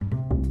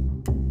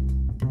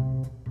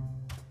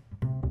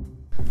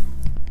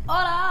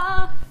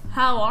Hola!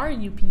 How are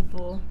you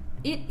people?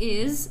 It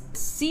is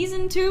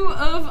season 2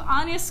 of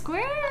Anya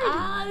Squared!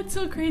 It's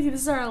so crazy.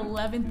 This is our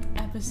 11th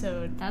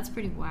episode. That's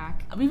pretty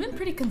whack. We've been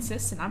pretty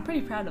consistent. I'm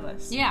pretty proud of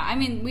us. Yeah, I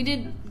mean, we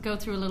did go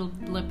through a little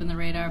blip in the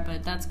radar,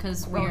 but that's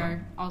because we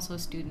are also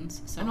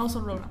students. So. And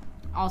also Rona.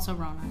 Also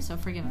Rona, so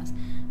forgive us.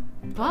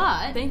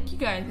 But thank you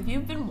guys. If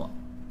you've been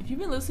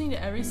listening to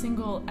every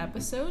single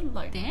episode,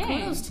 like,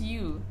 kudos to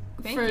you.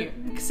 Thank you.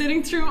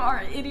 Sitting through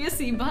our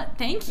idiocy, but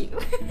thank you.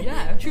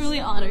 Yeah. Truly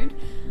honored.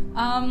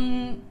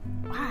 Wow,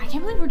 I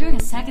can't believe we're doing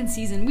a second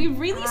season. We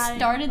really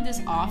started this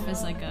off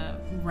as like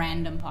a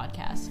random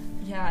podcast.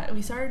 Yeah,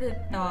 we started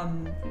it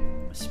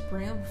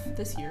spring of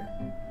this year.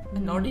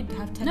 And already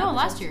have 10 No, episodes.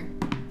 last year.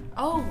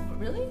 Oh,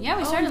 really? Yeah,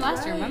 we started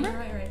last year, remember?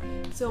 Right.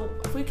 So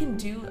if we can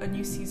do a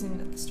new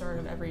season at the start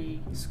of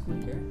every school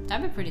year.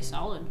 That'd be pretty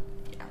solid.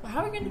 Yeah. But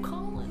how are we going to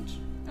college?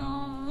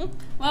 Oh,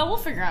 well, we'll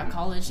figure out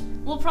college.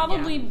 We'll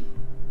probably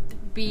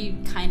be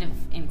kind of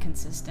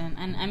inconsistent.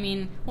 And, I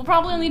mean, we'll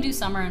probably only do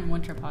summer and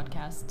winter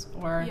podcasts.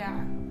 Or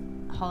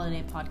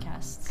holiday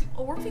podcasts.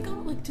 Or if we go,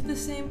 like, to the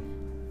same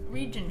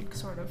region,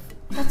 sort of.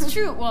 That's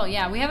true. Well,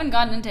 yeah, we haven't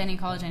gotten into any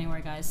college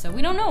anywhere, guys. So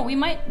we don't know. We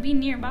might be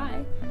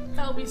nearby.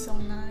 That would be so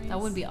nice. That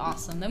would be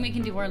awesome. Then we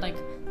can do our, like,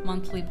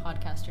 monthly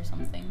podcast or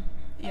something.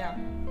 Yeah.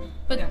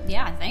 But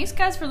yeah, thanks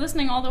guys for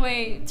listening all the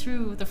way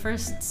through the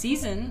first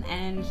season,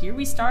 and here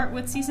we start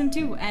with season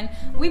 2. And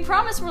we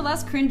promise we're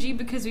less cringy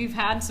because we've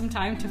had some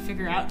time to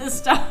figure out this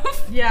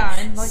stuff. Yeah,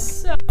 and like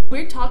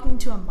we're talking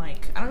to a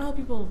mic. I don't know how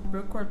people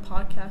record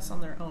podcasts on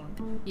their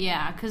own.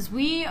 Yeah, because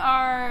we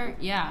are,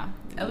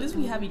 At least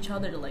we have each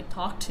other to like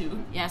talk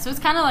to. Yeah, so it's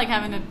kind of like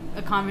having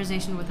a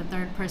conversation with a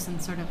third person,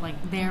 sort of like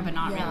there but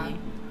not really.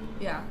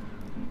 Yeah.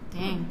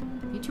 Dang,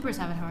 YouTubers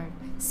have it hard.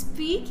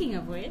 Speaking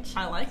of which...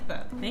 I like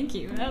that. Thank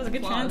you. That was a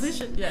good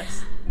transition.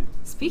 Yes.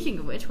 Speaking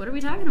of which, what are we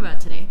talking about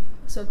today?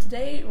 So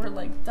today we're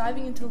like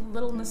diving into a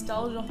little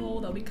nostalgia hole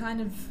that we kind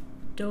of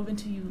dove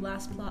into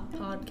last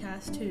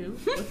podcast too,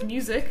 with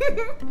music.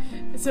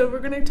 So we're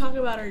going to talk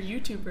about our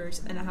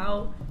YouTubers and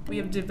how we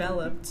have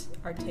developed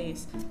our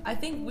taste. I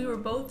think we were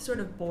both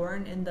sort of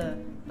born in the,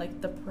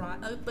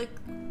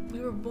 we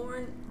were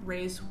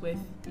raised with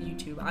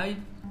YouTube. I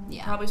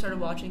probably started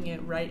watching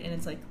it right in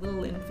its like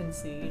little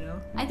infancy, you know?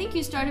 I think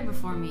you started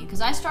before me,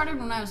 because I started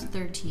when I was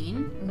 13,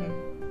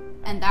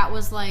 Mm-hmm. and that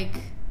was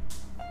like...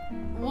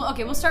 Well,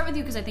 okay, we'll start with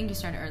you, because I think you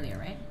started earlier,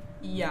 right?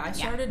 Yeah, I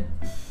started...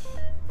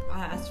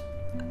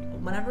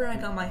 whenever I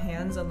got my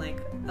hands on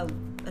like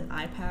an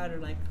iPad or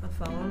like a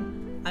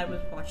phone, I was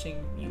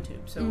watching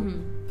YouTube. So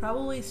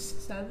probably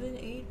 7,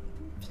 8,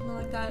 something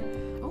like that.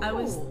 Oh. I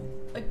was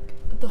like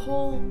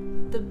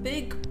the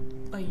big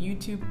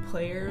YouTube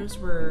players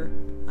were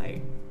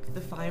like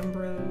the Fine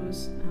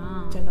Bros,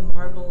 Jenna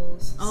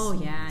Marbles. Oh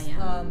yeah.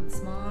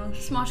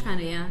 Smosh. Smosh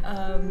kinda,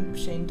 yeah.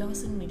 Shane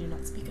Dawson, we do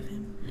not speak of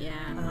him. Yeah,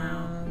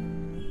 wow.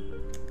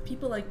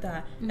 People like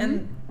that.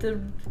 And the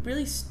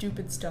really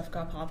stupid stuff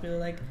got popular,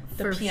 like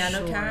the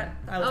Piano Cat.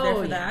 I was there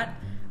for that.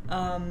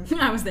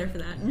 I was there for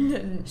that.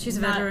 She's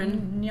a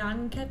veteran.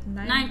 Nyan Cat?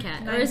 Nine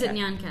Cat. Or is it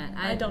Nyan Cat?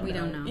 We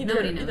don't know.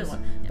 Nobody knows. Either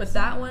one. Yes. But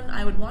that one,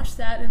 I would watch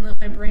that and let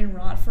my brain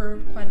rot for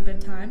quite a bit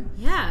of time.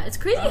 Yeah, it's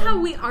crazy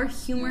how our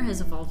humor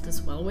has evolved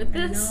as well with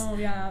this. I know,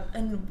 yeah.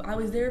 And I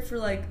was there for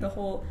like the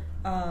whole,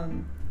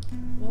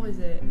 what was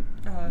it?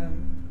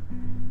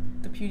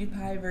 The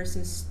PewDiePie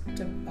versus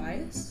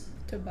Tobias?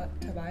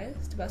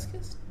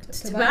 Tobuscus?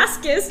 That's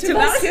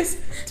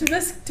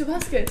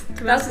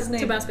his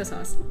name. Tabasco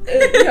sauce.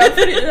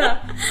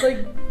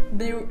 Like,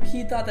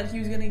 he thought that he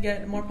was gonna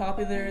get more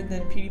popular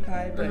than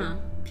PewDiePie, but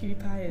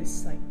PewDiePie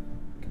is like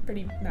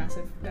pretty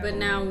massive now. But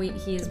now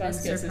he has been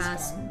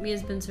surpassed. He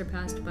has been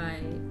surpassed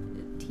by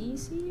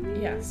TC.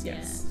 Yes.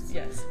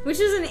 Which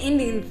is an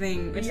Indian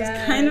thing, which is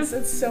kind of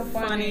it's so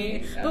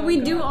funny. But we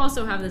do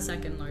also have the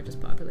second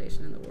largest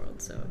population in the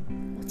world. So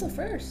what's the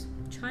first?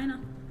 China.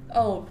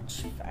 Oh,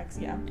 facts.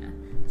 Yeah.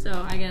 So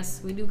I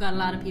guess we do got a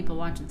lot of people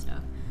watching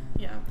stuff.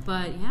 Yeah.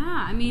 But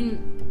yeah, I mean,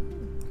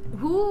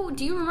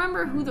 do you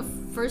remember who the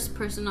first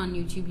person on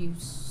YouTube you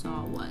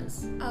saw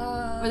was?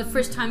 Or the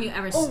first time you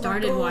ever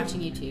started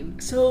watching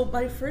YouTube? So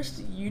my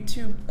first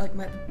YouTube, like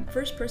my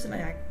first person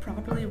I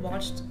properly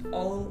watched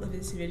all of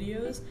his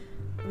videos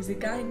was a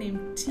guy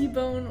named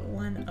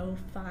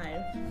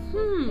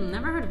T-Bone105.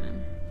 Never heard of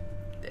him.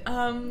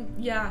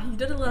 Yeah, he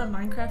did a lot of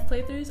Minecraft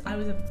playthroughs. I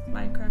was a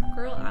Minecraft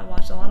girl. I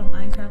watched a lot of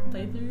Minecraft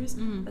playthroughs.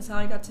 That's how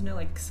I got to know,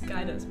 like,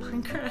 Sky does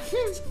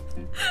Minecraft.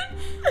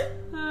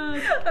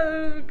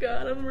 Oh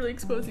god, I'm really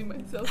exposing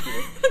myself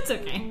here. It's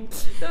okay.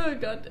 Oh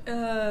god.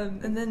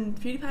 And then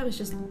PewDiePie was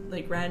just,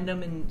 like,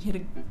 random, and he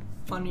had a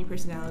funny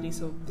personality,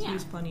 so he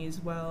was funny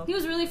as well. He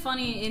was really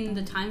funny in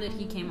the time that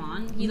he came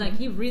on.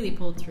 He really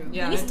pulled through.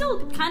 Yeah. And he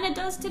still kind of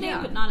does today,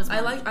 but not as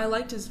much. I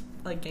liked his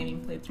like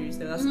gaming playthroughs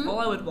though. That's all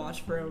I would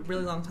watch for a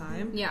really long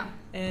time. Yeah.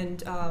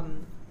 And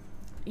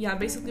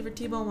basically for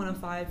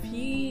T-Bone105,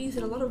 he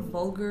said a lot of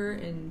vulgar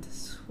and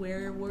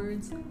swear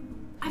words.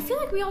 I feel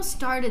like we all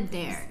started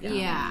there.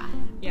 Yeah.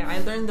 Yeah, I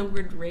learned the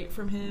word rape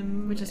from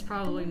him. Which is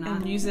probably not.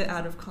 And use it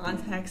out of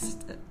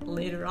context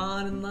later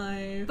on in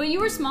life. But you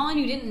were small and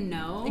you didn't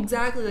know.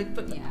 Exactly. Like,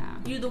 but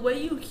the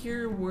way you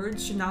hear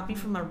words should not be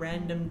from a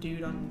random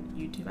dude on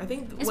YouTube. I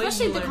think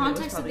especially the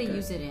context that they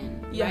use it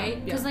in,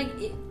 right? Because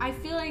I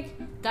feel like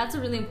that's a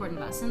really important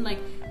lesson. Like,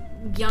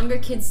 younger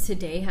kids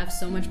today have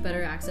so much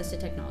better access to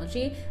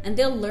technology, and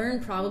they'll learn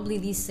probably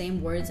these same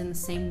words in the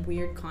same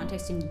weird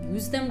context and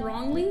use them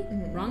wrongly.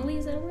 Mm-hmm. Wrongly,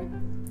 is that a word?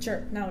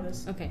 Sure, now it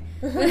is. Okay.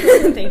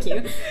 Thank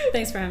you.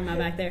 Thanks for having my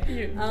back there.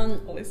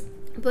 Always.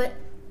 But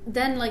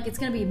then, like, it's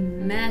gonna be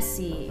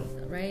messy,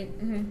 right?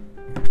 Mm-hmm.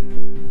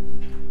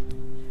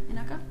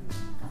 Inaka?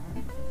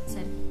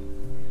 Said.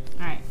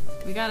 Alright,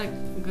 we got a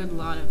good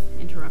lot of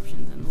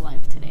interruptions in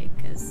life today,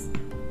 because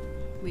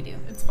we do.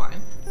 It's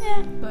fine.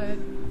 Yeah. But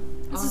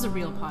this is a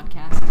real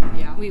podcast.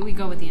 Yeah. We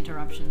go with the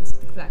interruptions.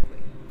 Exactly.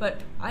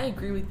 But I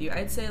agree with you.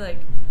 I'd say, like,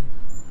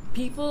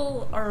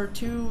 people are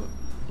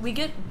we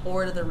get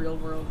bored of the real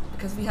world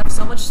because we have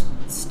so much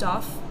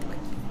stuff, like,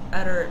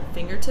 at our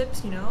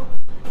fingertips, you know?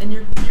 And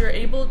you're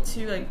able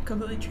to, like,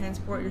 completely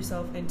transport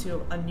yourself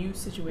into a new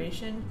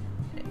situation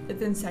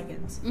within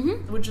seconds.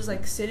 Mm-hmm. Which is,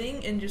 like,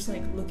 sitting and just,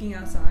 like, looking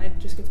outside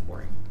just gets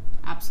boring.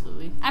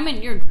 Absolutely. I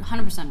mean, you're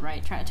 100%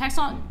 right.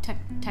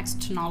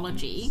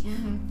 Technology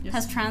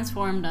has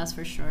transformed us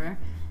for sure.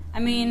 I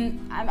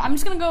mean, I'm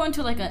just going to go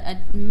into like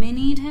a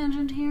mini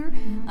tangent here,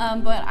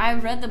 but I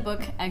read the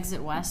book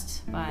Exit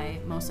West by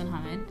Mohsen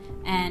Hamid,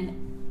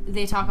 and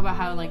they talk about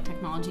how like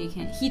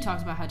he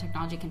talks about how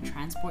technology can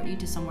transport you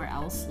to somewhere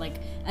else. Like,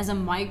 as a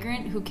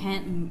migrant who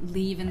can't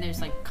leave and there's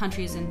like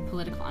countries in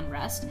political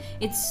unrest,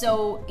 it's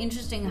so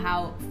interesting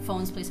how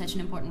phones play such an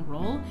important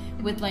role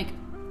with like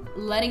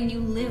letting you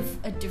live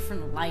a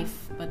different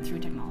life, but through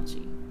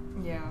technology.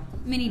 Yeah.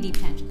 Mini deep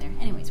tangent there.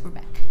 Anyways, we're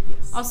back.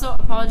 Yes. Also,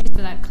 apologies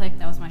for that click.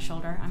 That was my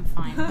shoulder. I'm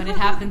fine, but it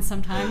happens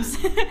sometimes.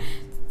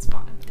 It's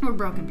fine. We're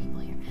broken people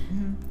here.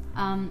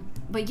 Mm-hmm.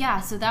 But yeah,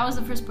 so that was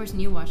the first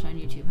person you watched on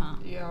YouTube, huh?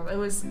 Yeah, it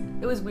was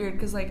weird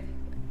because like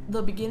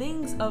the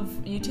beginnings of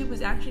YouTube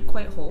was actually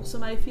quite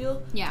wholesome. I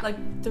feel. Yeah. Like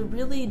the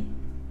really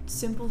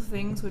simple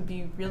things would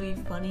be really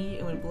funny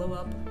and would blow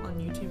up on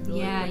YouTube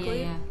really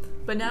quickly. Yeah.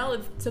 But now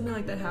if something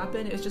like that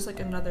happened, it's just like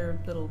another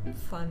little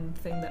fun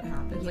thing that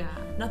happens. Yeah.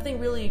 Like, nothing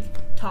really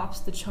tops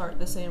the chart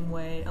the same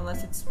way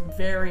unless it's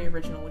very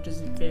original, which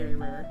is very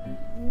rare.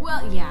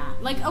 Well, yeah.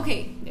 Like,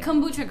 okay,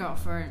 Kombucha Girl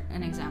for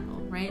an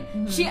example, right?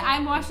 Mm-hmm. I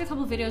watched a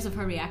couple videos of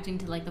her reacting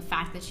to like the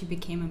fact that she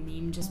became a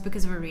meme just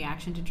because of her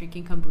reaction to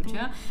drinking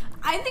kombucha.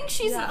 I think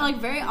she's like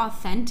very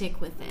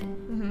authentic with it.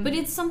 Mm-hmm. But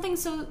it's something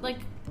so like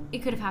it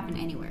could have happened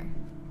anywhere.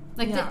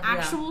 Like, the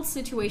actual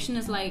situation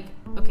is like,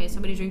 okay,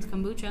 somebody drinks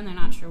kombucha and they're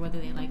not sure whether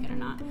they like it or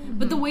not. Mm-hmm.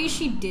 But the way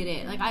she did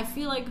it, like, I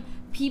feel like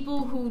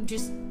people who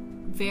just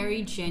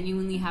very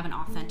genuinely have an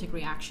authentic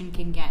reaction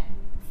can get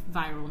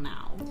viral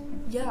now.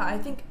 Yeah, I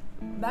think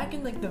back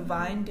in, like, the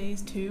Vine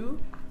days, too,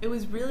 it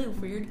was really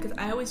weird because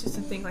I always used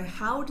to think, like,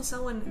 how does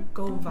someone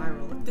go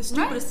viral? Like, the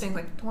stupidest thing,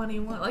 like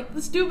 21, like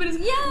the stupidest,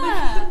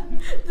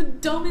 like, the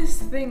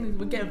dumbest thing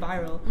would get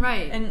viral.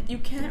 Right. And you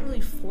can't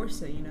really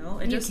force it, you know?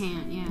 It just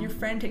can't, your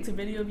friend takes a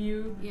video of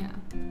you. Yeah.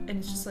 And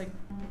it's just like,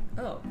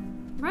 oh.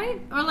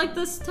 Right? Or like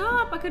the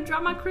stop, I could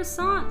drop my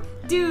croissant.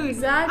 Dude,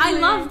 exactly. I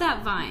love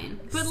that Vine.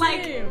 But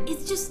like,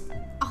 it's just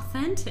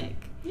authentic.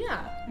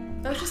 Yeah.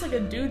 That was just like a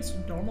dude's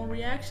normal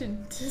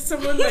reaction to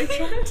someone like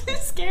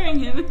scaring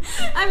him.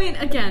 I mean,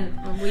 again,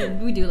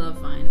 we do love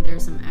Vine.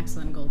 There's some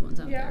excellent gold ones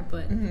out there,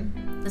 but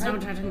that's not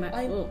what we're talking about.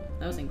 Oh,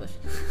 that was English.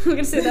 I'm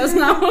gonna say that was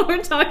not what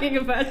we're talking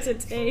about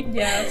today.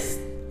 Yes.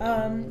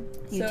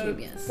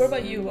 YouTube, yes. What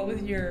about you? What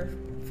was your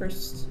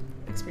first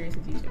experience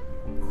with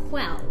YouTube?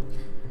 Well,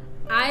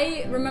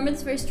 I remember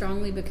this very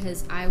strongly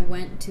because I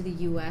went to the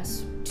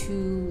US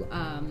to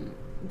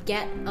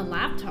get a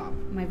laptop,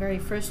 my very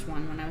first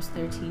one when I was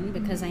 13,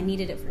 because I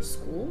needed it for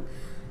school.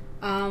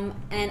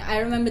 And I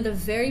remember the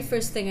very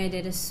first thing I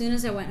did as soon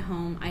as I went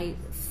home, I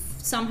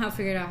somehow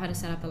figured out how to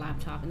set up a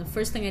laptop. And the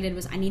first thing I did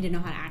was I need to know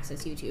how to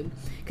access YouTube.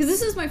 Because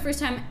this is my first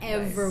time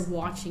ever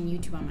watching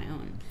YouTube on my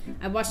own.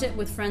 I watched it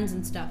with friends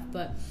and stuff,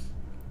 but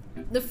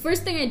the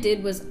first thing I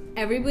did was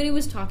everybody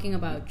was talking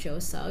about Joe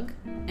Sugg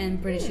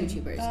and British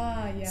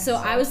YouTubers. So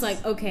I was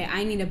like, okay,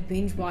 I need to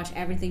binge watch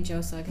everything Joe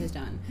Sugg has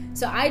done.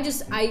 So I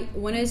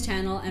went to his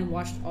channel and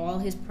watched all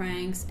his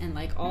pranks and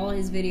like all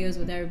his videos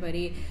with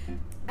everybody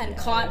and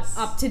caught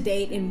up to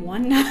date in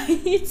one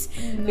night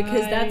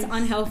because that's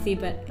unhealthy,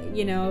 but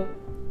you know,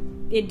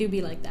 it do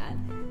be like that.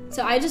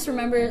 So I just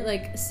remember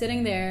like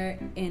sitting there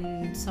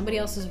in somebody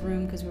else's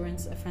room because we were in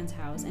a friend's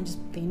house and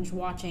just binge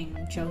watching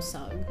Joe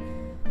Sugg.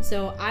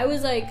 So I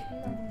was like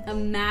a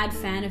mad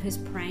fan of his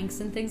pranks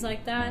and things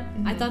like that.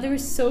 Mm-hmm. I thought they were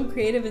so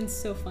creative and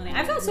so funny.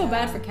 I felt so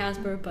bad for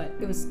Casper, but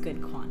it was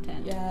good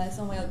content. Yeah,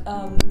 oh my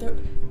god.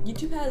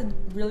 YouTube had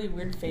really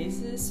weird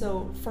phases,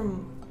 so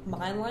from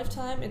my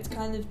lifetime, it's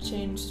kind of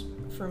changed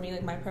for me,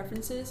 like my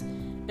preferences.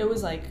 It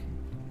was like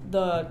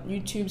the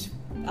YouTube's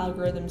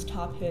algorithms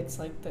top hits,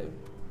 like the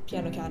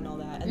Piano Cat and all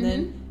that. And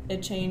then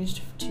it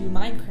changed to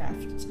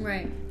Minecraft.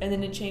 Right. And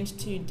then it changed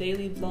to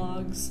daily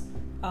vlogs,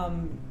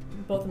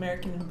 both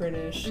American and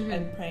British,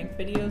 and prank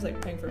videos,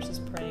 like Prank versus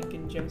Prank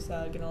and Joe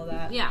Sugg and all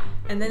that. Yeah.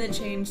 And then it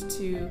changed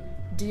to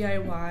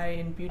DIY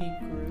and beauty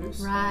gurus.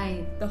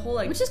 Right. The whole,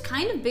 like... Which is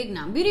kind of big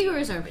now. Beauty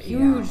gurus are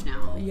huge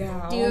now.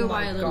 Yeah.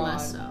 DIY a little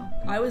less so.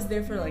 I was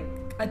there for, like,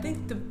 I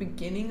think the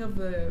beginning of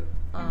the,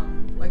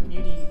 like,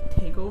 beauty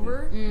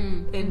takeover.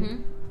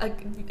 And,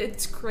 like,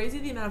 it's crazy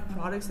the amount of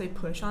products they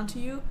push onto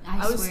you.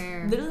 I was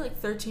literally, like,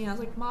 13. I was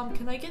like, Mom,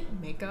 can I get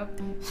makeup?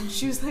 And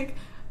she was like...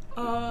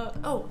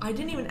 I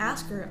didn't even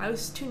ask her. I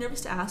was too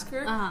nervous to ask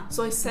her.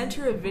 So I sent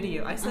her a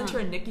video. I sent her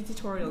a Nikki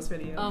Tutorials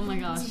video. Oh my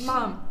gosh. Said,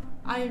 Mom,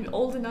 I am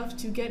old enough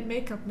to get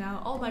makeup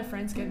now. All my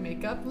friends get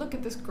makeup. Look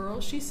at this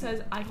girl. She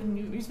says I can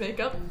use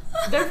makeup.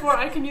 Therefore,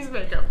 I can use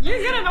makeup. You're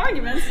good at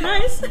arguments.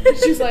 Nice.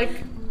 She's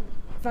like,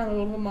 finally,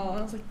 little mom.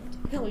 I was like,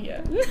 hell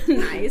yeah.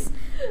 Nice.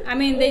 I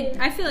mean,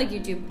 I feel like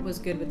YouTube was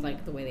good with,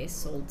 like, the way they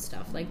sold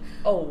stuff. Like,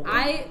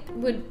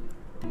 okay.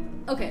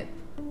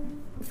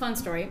 Fun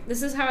story.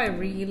 This is how I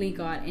really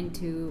got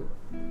into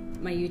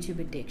my YouTube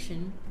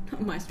addiction.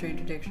 My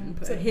strange addiction,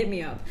 but hit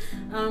me up.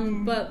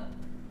 But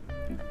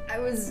I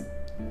was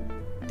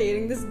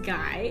dating this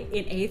guy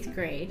in 8th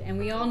grade, and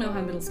we all know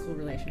how middle school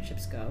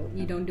relationships go.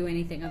 You don't do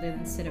anything other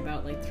than sit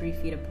about, like, 3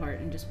 feet apart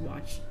and just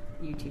watch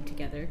YouTube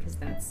together, because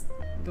that's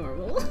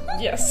normal.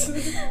 Yes.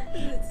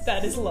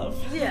 That is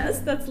love. Yes,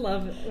 that's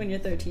love when you're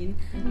 13.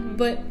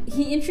 But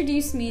he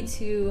introduced me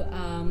to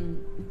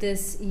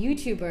this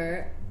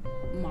YouTuber,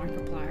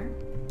 Markiplier.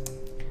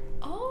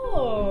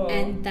 Oh.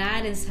 And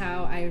that is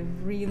how I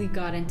really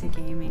got into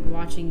gaming,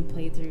 watching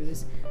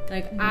playthroughs.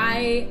 Like,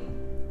 I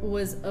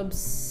was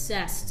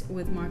obsessed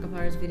with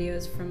Markiplier's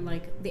videos from,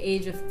 like, the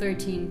age of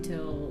 13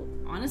 till,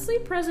 honestly,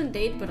 present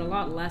date, but a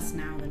lot less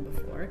now than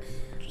before.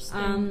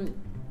 Interesting.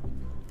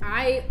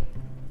 I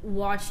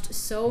watched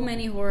so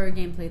many horror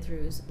game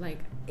playthroughs. Like,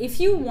 if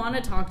you want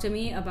to talk to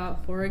me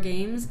about horror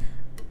games,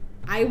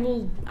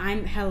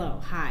 I'm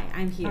here.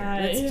 Hi.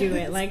 Let's do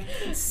it. Like,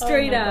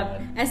 straight up.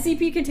 God.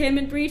 SCP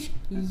Containment Breach,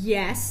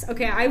 yes.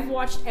 Okay, I've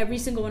watched every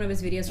single one of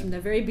his videos from the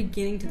very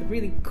beginning to the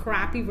really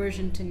crappy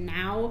version to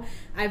now.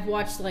 I've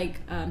watched,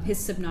 like, his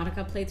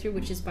Subnautica playthrough,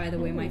 which is, by the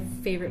way, my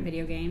favorite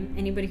video game.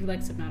 Anybody who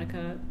likes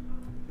Subnautica,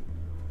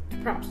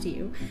 props to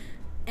you.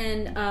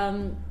 And,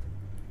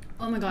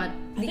 oh my god.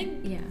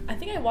 I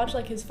think I watched,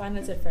 like, his Five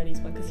Nights at Freddy's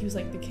one, because he was,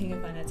 like, the king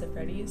of Five Nights at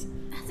Freddy's.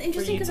 That's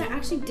interesting, because I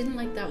actually didn't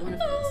like that one of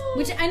his.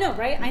 Which, I know,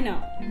 right? I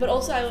know. But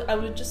also, I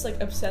was just,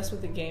 like, obsessed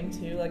with the game,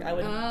 too. Like, I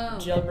would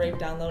jailbreak,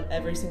 download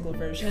every single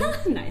version.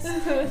 Nice.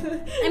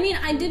 I mean,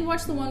 I did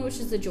watch the one which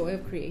is The Joy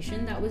of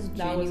Creation. That was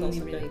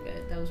genuinely really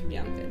good. That was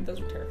really good. Those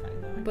were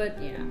terrifying, though.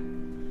 But, yeah.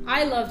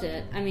 I loved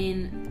it. I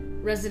mean...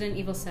 Resident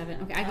Evil 7.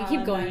 Okay, I could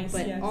keep going, nice,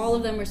 but yes. all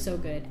of them were so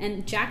good.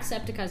 And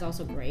Jacksepticeye is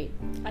also great.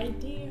 I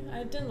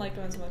didn't like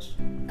him as much.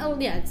 Oh,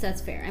 yeah,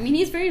 that's fair. I mean,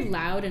 he's very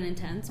loud and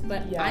intense,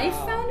 but I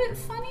found it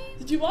funny.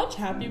 Did you watch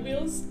Happy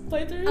Wheels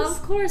playthroughs?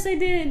 Of course I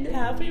did.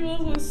 Happy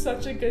Wheels was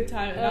such a good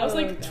time. And I was,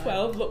 like,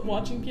 12, but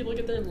watching people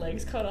get their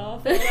legs cut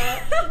off and all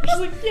that. Just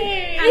like,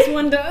 yay! As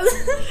one does.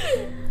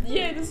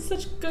 Yay, this is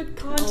such good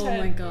content. Oh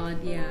my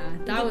god, yeah.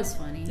 That was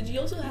funny. Did you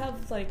also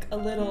have, like, a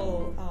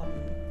little,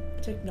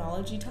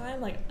 technology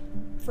time? Like,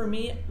 for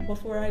me,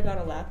 before I got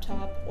a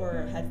laptop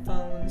or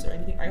headphones or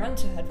anything, I got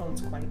into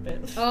headphones quite a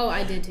bit. Oh,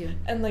 I did too.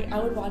 And, like,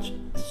 I would watch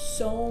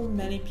so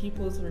many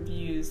people's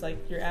reviews,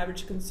 like Your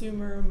Average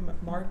Consumer,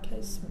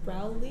 Marcus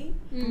Rowley,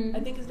 I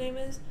think his name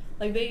is.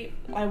 Like,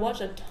 I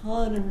watched a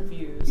ton of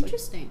reviews.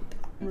 Interesting. Like,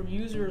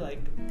 reviews are,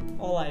 like,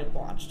 all I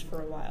watched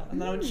for a while.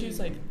 And then I would choose,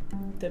 like,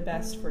 the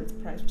best for its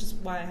price, which is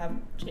why I have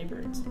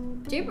Jaybirds.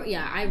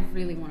 Yeah, I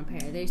really want a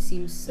pair. They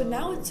seem so... But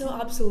now it's so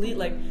obsolete,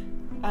 like...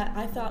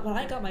 I thought when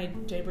I got my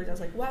Jaybird, I was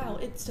like, wow,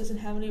 it doesn't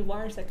have any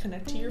wires that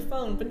connect to your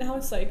phone. But now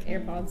it's like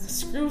AirPods.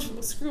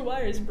 Screw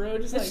wires, bro.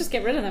 Let's just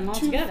get rid of them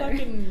altogether.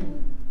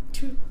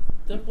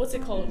 What's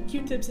it called?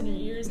 Q-tips in your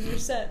ears and you're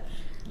set.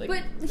 Like,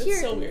 but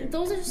it's so weird.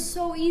 Those are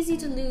so easy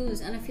to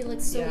lose, and I feel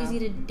like so easy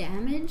to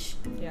damage.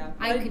 Yeah.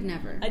 I could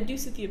never. I do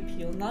see the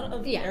appeal, not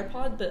of the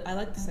AirPod, but I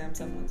like the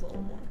Samsung ones a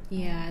little more.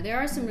 Yeah, there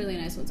are some really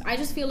nice ones. I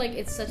just feel like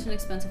it's such an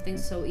expensive thing,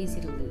 so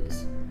easy to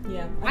lose.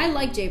 Yeah. I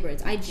like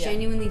Jaybirds. I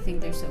genuinely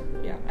think they're so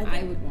cool. Yeah.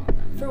 I would want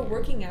them. For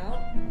working out,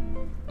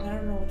 I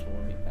don't know which one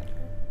would be better.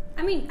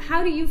 I mean,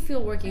 how do you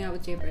feel working out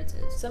with Jaybirds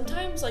is?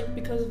 Sometimes, like,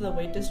 because of the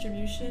weight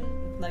distribution,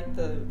 like,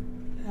 the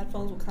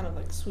headphones will kind of,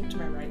 like, swoop to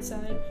my right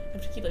side. I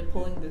have to keep, like,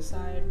 pulling this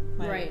side,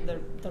 the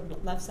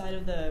left side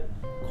of the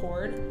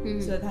cord.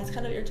 So that's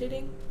kind of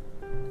irritating.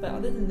 But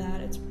other than that,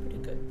 it's pretty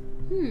good.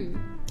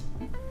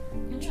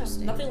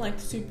 Interesting. Nothing, like,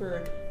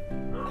 super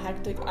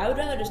hectic. I would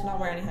rather just not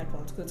wear any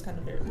headphones because it's kind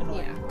of very annoying.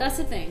 Yeah, that's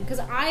the thing. Because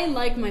I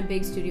like my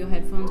big studio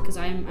headphones because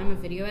I'm a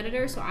video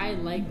editor, so I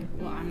like.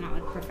 Well, I'm not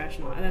like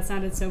professional. That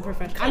sounded so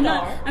professional.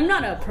 I'm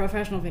not a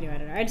professional video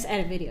editor. I just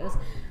edit videos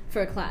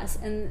for a class,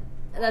 and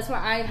that's why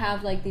I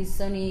have like these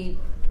Sony.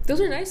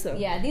 Those are nice though.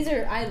 Yeah,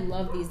 I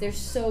love these. They're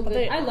so good. Are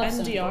they I love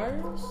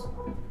NDRs?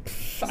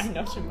 I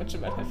know too much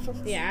about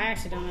headphones. Yeah, I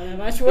actually don't know that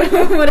much.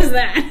 What is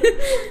that?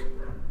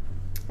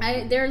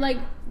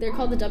 They're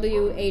called the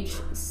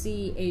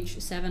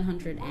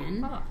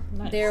WHCH700N. Ah,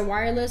 nice. They're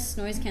wireless,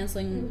 noise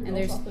canceling, and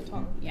there's off the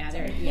tongue.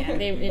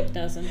 it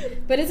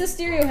doesn't. But it's a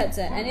stereo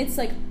headset, and it's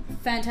like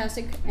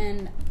fantastic,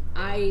 and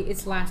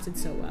it's lasted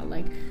so well.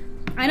 Like,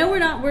 I know we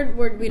don't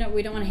want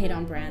to hate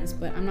on brands,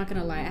 but I'm not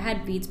gonna lie. I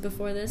had Beats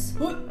before this.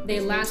 They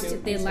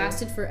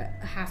lasted for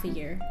half a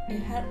year.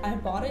 I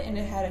bought it and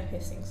it had a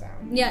hissing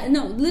sound. Yeah,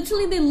 no,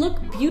 literally they look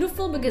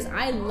beautiful because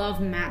I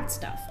love matte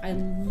stuff. I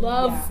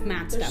love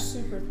matte they're stuff.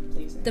 Super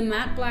pleasing. The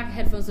matte black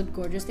headphones looked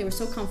gorgeous. They were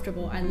so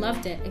comfortable. I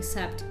loved it,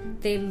 except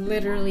they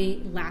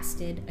literally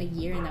lasted a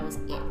year and that was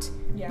it.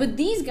 Yeah. But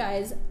these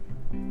guys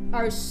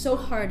are so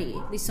hardy,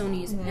 these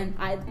Sonys, and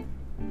I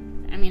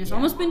mean, it's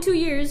almost been 2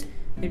 years.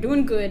 They're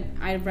doing good.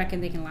 I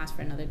reckon they can last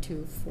for another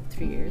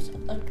 3 years.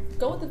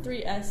 Go with the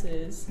 3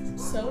 S's.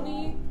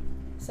 Sony,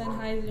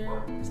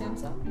 Sennheiser,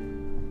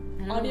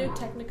 Samsung. Audio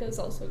Technica is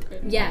also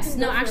good. Yes.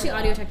 No, actually,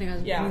 Audio Technica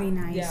is really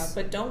nice. Yeah,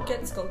 but don't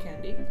get Skull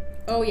Candy.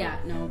 Oh, yeah.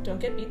 No. Don't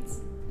get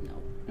Beats. No.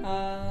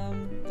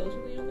 Those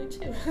are the only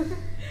 2.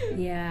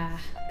 Yeah.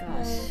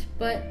 Gosh.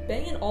 But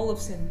Bang &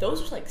 Olufsen,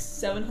 those are like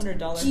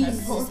 $700 Jesus.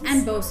 headphones.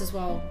 And Bose as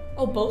well.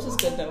 Oh, Bose is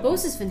good though.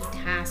 Bose is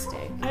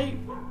fantastic.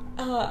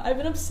 I've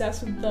been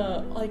obsessed with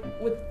the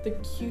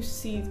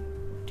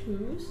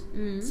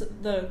QC2s, so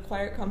the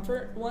Quiet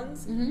Comfort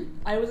ones.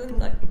 I was in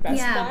like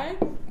Best Buy.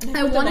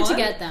 I wanted to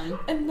get them,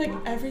 and like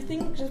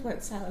everything just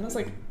went silent. I was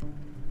like,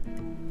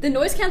 the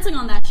noise canceling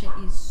on that shit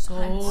is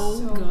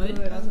so good.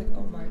 I was like,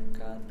 oh my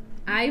god.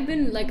 I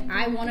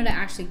wanted to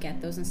actually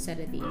get those instead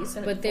of these,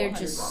 but they're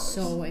just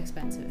so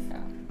expensive. Yeah.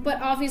 But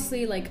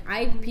obviously, like,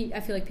 I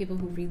feel like people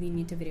who really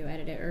need to video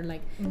edit it or like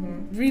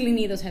really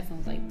need those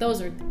headphones, like,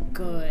 those are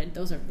good.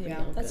 Those are real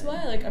good. That's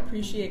why I like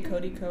appreciate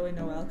Cody Co and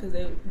Noel, because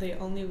they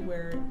only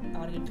wear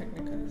Audio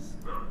Technicas.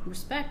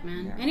 Respect,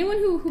 man. Yeah. Anyone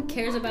who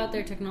cares about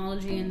their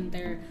technology and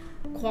their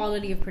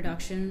quality of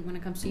production when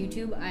it comes to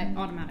YouTube, I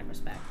automatic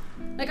respect.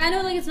 Like, I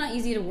know, like, it's not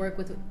easy to work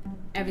with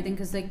everything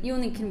because, like, you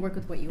only can work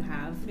with what you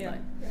have. Yeah.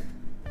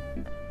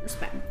 But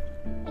respect.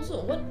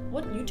 Also,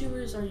 what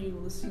YouTubers are you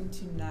listening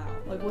to now?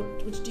 Like,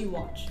 which do you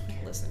watch?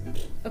 Listen.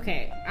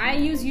 Okay, I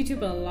use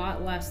YouTube a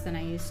lot less than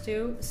I used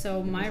to,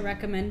 so my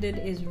recommended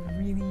is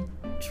really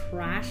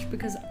trash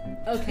because,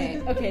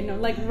 okay, no,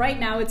 like, right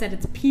now it's at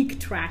its peak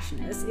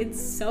trashness.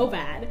 It's so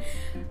bad.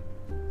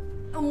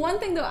 One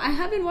thing though, I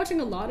have been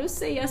watching a lot of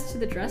Say Yes to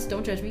the Dress.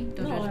 Don't judge me.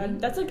 Don't judge me.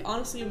 That's like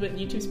honestly what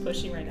YouTube's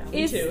pushing right now.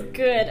 It's Me too.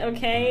 good,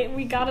 okay?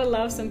 We gotta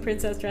love some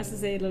princess dresses.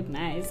 They look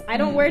nice. I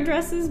don't wear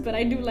dresses, but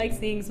I do like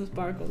seeing some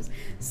sparkles.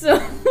 So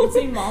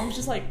seeing moms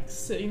just like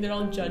sitting there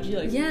all judgy,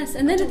 like yes,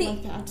 and then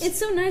it's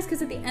so nice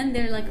because at the end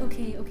they're like,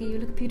 okay, you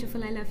look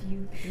beautiful. I love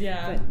you.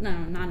 Yeah. But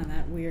no, not in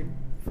that weird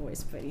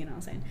voice. But you know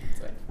what I'm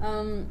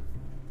saying.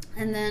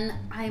 And then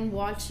I'm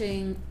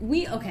watching.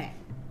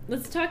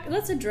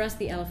 Let's address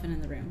the elephant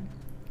in the room.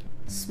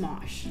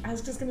 Smosh. I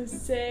was just gonna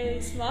say,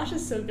 Smosh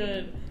is so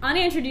good.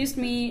 Anya introduced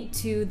me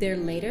to their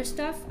later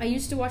stuff. I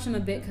used to watch them a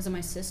bit because of my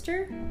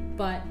sister,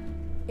 but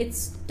it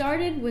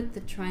started with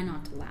the Try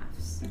Not to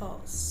Laughs. Oh,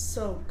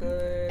 so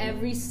good.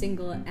 Every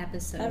single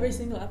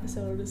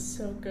episode is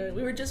so good.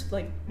 We were just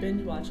like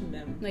binge watching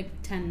them. Like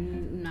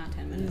 10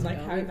 minutes like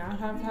ago.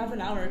 half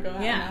an hour ago.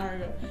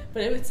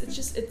 But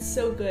it's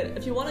so good.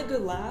 If you want a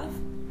good laugh,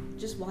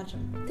 just watch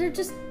them. They're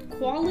just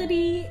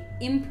quality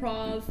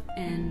improv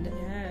and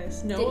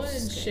yes, Noah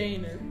and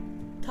Shane are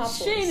top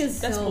Shane boys.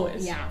 is best so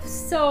boys. Yeah,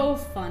 so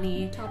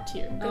funny, top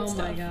tier. Good oh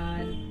stuff. my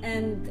god,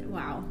 and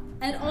wow,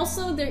 and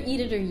also their Eat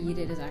It or Yeet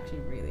It is actually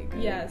really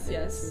good. Yes.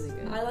 It's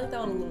really good. I like that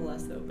one a little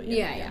less though, but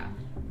yeah.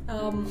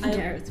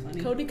 It's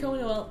funny. Cody Co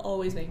and Noel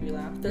always make me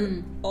laugh.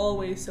 They're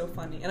always so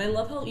funny, and I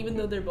love how even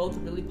though they're both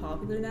really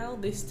popular now,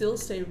 they still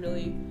stay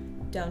really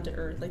down to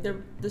earth. Like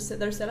their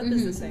setup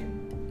is the same.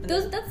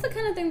 That's the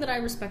kind of thing that I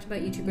respect about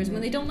YouTubers,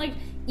 when they don't like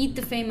eat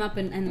the fame up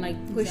and like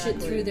push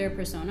it through their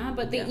persona,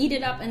 but they eat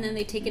it up and then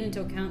they take it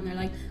into account and they're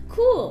like,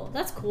 cool,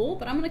 that's cool,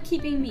 but I'm gonna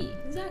keep being me.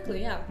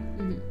 Exactly, yeah.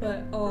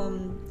 But oh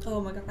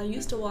my god, I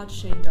used to watch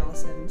Shane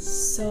Dawson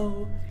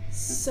so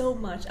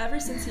much ever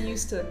since he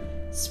used to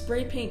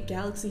spray paint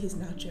Galaxy his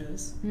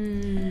nachos.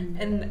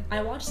 And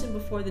I watched him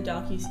before the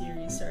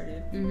docu-series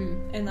started.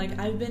 And like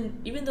I've been,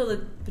 even though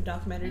the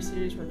documentary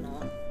series were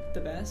not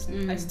the best,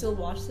 I still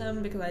watch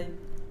them because I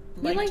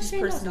liked his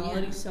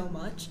personality so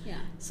much. Yeah.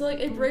 So like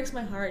it breaks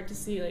my heart to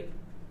see like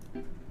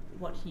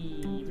what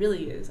he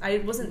really is. I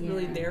wasn't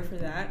really there for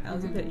that. I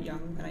was a bit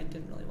young and I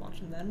didn't really watch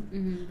him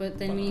then. But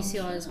then when you see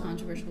all his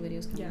controversial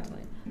videos come to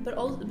light. But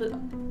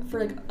for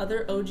like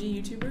other OG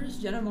YouTubers,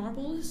 Jenna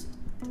Marbles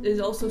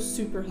is also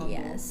super humble.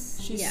 Yes.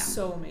 She's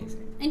so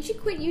amazing. And she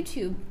quit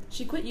YouTube.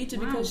 She quit YouTube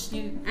because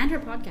and her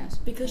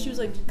podcast. Because she was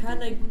like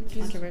kind of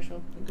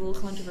controversial. A little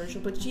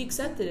controversial, but she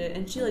accepted it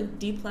and she like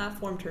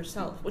deplatformed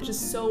herself, which is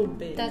so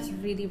big. That's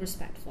really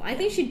respectful. I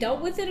think she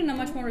dealt with it in a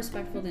much more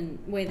respectful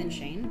way than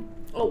Shane.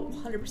 Oh,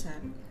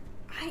 100%.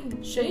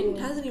 Shane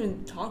hasn't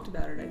even talked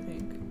about it, I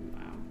think.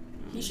 Wow.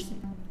 He should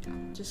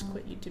just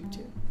quit YouTube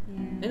too.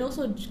 Yeah. And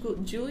also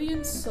Julian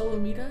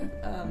Solomita,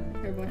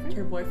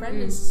 her boyfriend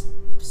Mm. is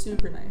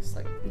super nice.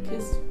 Like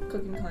his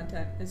cooking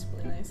content is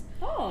really nice.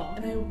 Oh.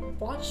 And I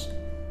watched.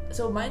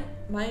 So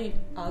my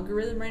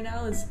algorithm right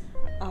now is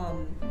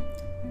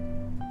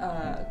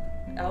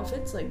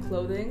outfits, like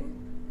clothing,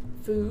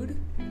 food,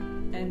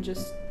 and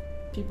just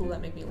people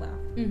that make me laugh.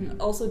 Mm-hmm.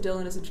 Also,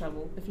 Dylan is in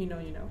trouble. If you know,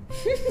 you know.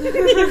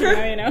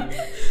 You know.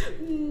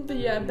 But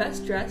yeah,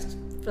 best dressed.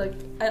 Like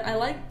I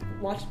like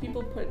watching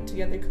people put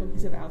together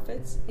cohesive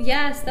outfits.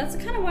 Yes, that's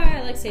kind of why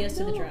I like Say Yes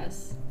to the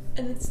Dress.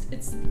 And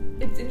it's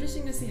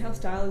interesting to see how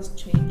style is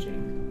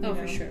changing. Oh,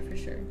 for sure.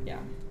 Yeah.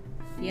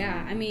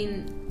 Yeah, I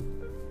mean,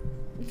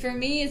 for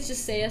me, it's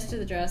just Say Yes to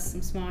the Dress,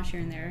 some Smosh here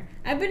and there.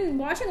 I've been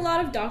watching a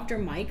lot of Dr.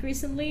 Mike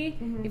recently,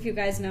 if you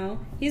guys know.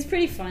 He's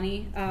pretty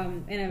funny,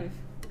 in a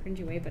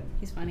cringy way, but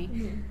he's funny.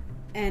 Mm-hmm.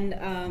 And,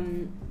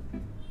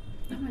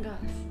 oh my gosh,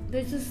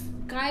 there's this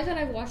guy that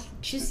I watched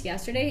just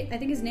yesterday. I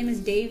think his name is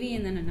Davey,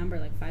 and then a number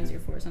like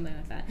 504 or something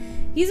like that.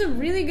 He's a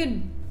really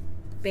good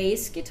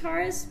bass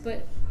guitarist,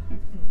 but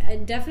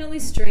definitely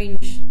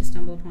strange to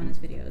stumble upon his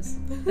videos.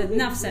 But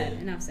enough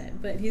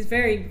said. But he's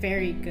very,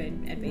 very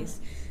good at bass.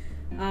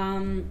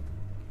 I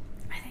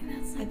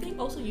think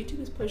also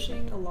YouTube is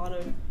pushing a lot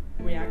of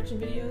reaction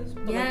videos,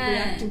 but Yeah. like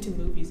reacting to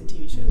movies and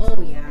TV shows.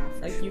 Oh yeah,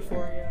 for like sure.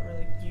 Euphoria or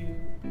like You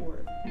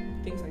or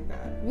things like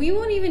that. We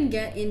won't even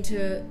get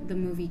into the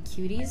movie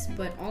Cuties,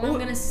 but all I'm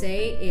gonna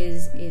say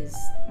is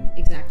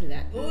exactly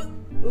that.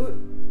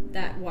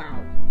 That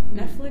wow.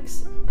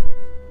 Netflix,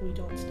 we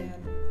don't stand.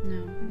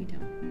 No, we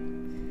don't.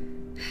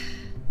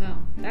 Well,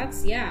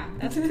 that's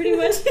pretty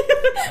much.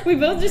 We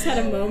both just had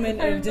a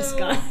moment of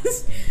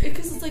disgust.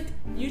 Because it's like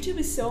YouTube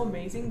is so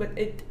amazing, but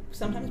it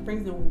sometimes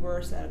brings the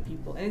worst out of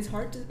people, and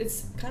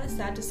it's kind of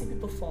sad to see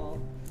people fall.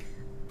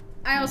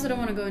 I also don't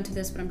want to go into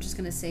this, but I'm just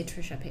gonna say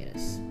Trisha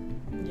Paytas.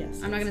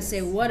 Yes. I'm not gonna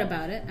say what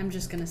about it. I'm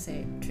just gonna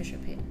say Trisha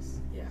Paytas.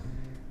 Yeah.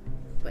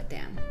 But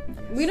damn,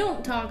 we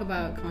don't talk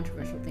about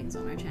controversial things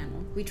on our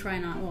channel. We try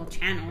not. Well,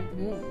 channel.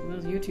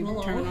 Those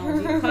YouTube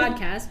terminology.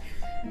 Podcast.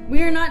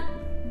 We are not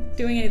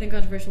doing anything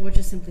controversial. We're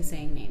just simply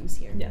saying names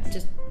here. Yes.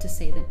 Just to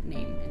say the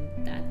name,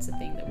 and that's the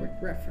thing that we're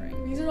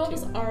referring. These are all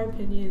just our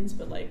opinions,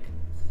 but like,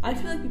 I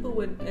feel like people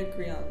would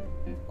agree on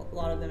a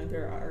lot of them if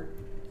they're our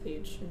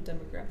age and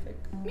demographic.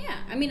 Yeah,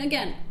 I mean,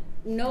 again,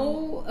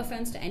 no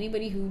offense to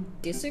anybody who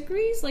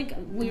disagrees. Like,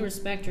 we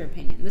respect your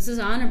opinion. This is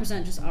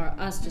 100% just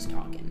us just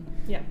talking.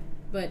 Yeah.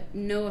 But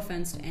no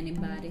offense to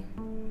anybody. I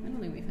don't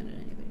think we offended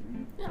anybody.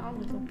 Yeah, I'll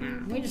look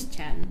up. We're just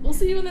chatting. We'll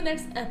see you in the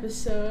next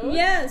episode.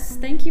 Yes,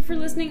 thank you for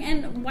listening.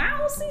 And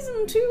wow,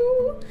 season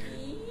 2.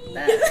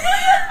 That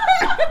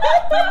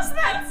was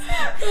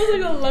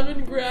like a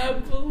lemon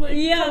grab. Like,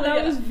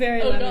 that was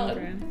very lemon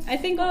grab. I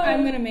think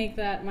I'm gonna make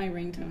that my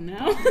ringtone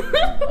now.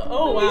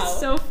 Oh wow,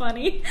 so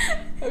funny.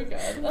 Oh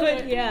god.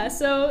 But yeah,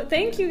 so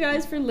thank you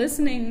guys for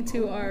listening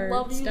to our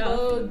love stuff. You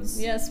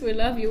loads. Yes, we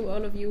love you,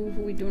 all of you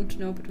who we don't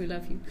know, but we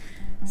love you.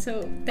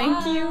 So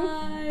thank you.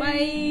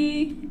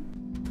 Bye.